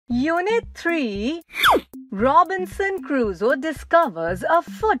Unit 3, Robinson Crusoe discovers a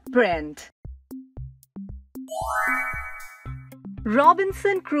footprint.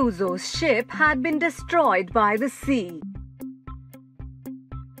 Robinson Crusoe's ship had been destroyed by the sea.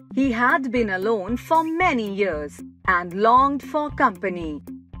 He had been alone for many years and longed for company.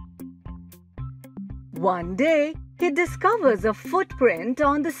 One day, he discovers a footprint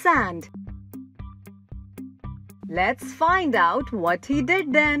on the sand. Let's find out what he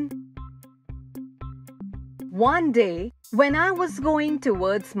did then. One day, when I was going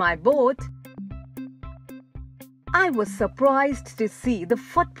towards my boat, I was surprised to see the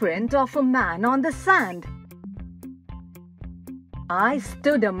footprint of a man on the sand. I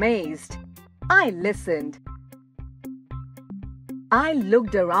stood amazed. I listened. I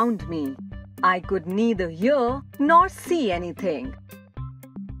looked around me. I could neither hear nor see anything.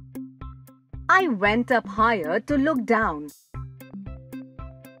 I went up higher to look down.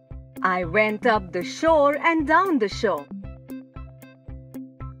 I went up the shore and down the shore.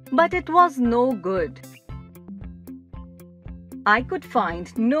 But it was no good. I could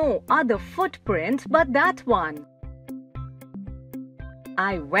find no other footprint but that one.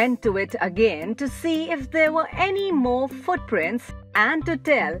 I went to it again to see if there were any more footprints and to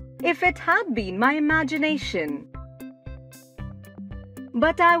tell if it had been my imagination.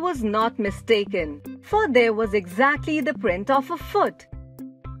 But I was not mistaken, for there was exactly the print of a foot.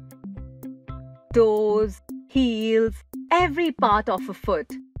 Toes, heels, every part of a foot.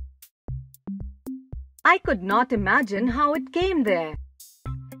 I could not imagine how it came there.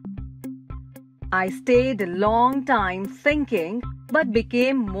 I stayed a long time thinking, but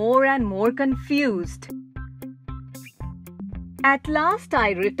became more and more confused. At last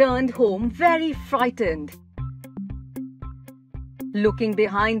I returned home very frightened. Looking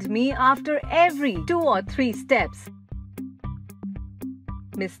behind me after every 2 or 3 steps,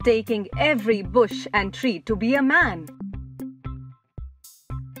 mistaking every bush and tree to be a man.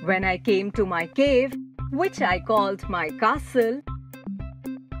 When I came to my cave, which I called my castle,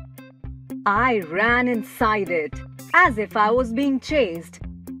 I ran inside it as if I was being chased.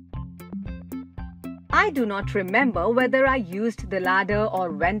 I do not remember whether I used the ladder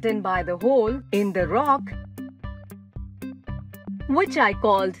or went in by the hole in the rock, which I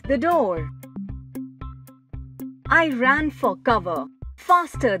called the door. I ran for cover,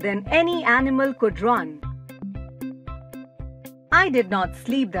 faster than any animal could run. I did not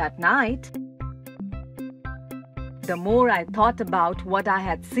sleep that night. The more I thought about what I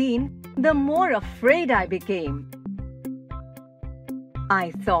had seen, the more afraid I became.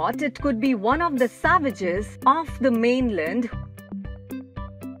 I thought it could be one of the savages off the mainland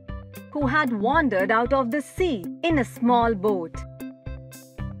who had wandered out of the sea in a small boat.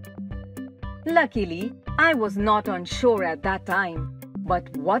 Luckily, I was not on shore at that time.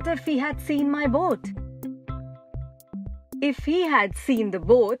 But what if he had seen my boat? If he had seen the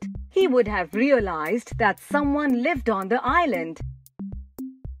boat, he would have realized that someone lived on the island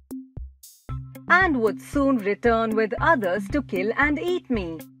and would soon return with others to kill and eat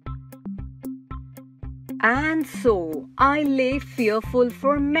me. And so I lay fearful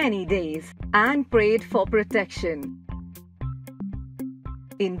for many days and prayed for protection.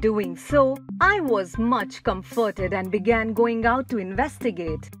 In doing so, I was much comforted and began going out to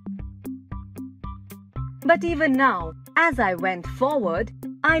investigate. But even now, as I went forward,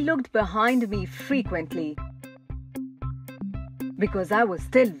 I looked behind me frequently because I was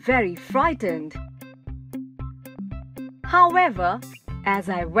still very frightened. However, as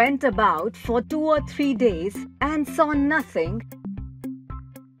I went about for 2 or 3 days and saw nothing,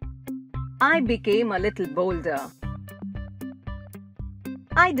 I became a little bolder.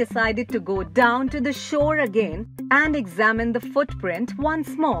 I decided to go down to the shore again and examine the footprint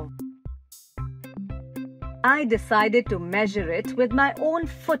once more. I decided to measure it with my own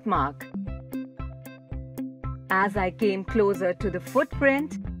footmark. As I came closer to the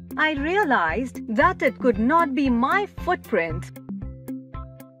footprint, I realized that it could not be my footprint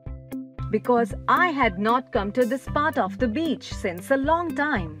because I had not come to this part of the beach since a long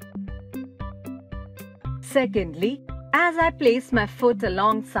time. Secondly, as I placed my foot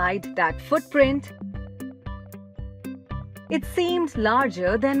alongside that footprint, it seemed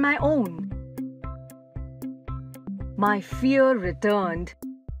larger than my own. My fear returned.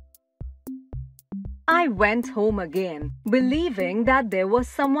 I went home again, believing that there was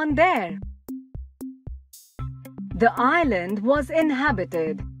someone there. The island was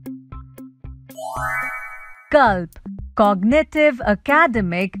inhabited. CALP, Cognitive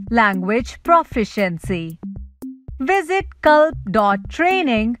Academic Language Proficiency. Visit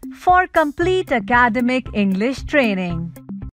calp.training for complete academic English training.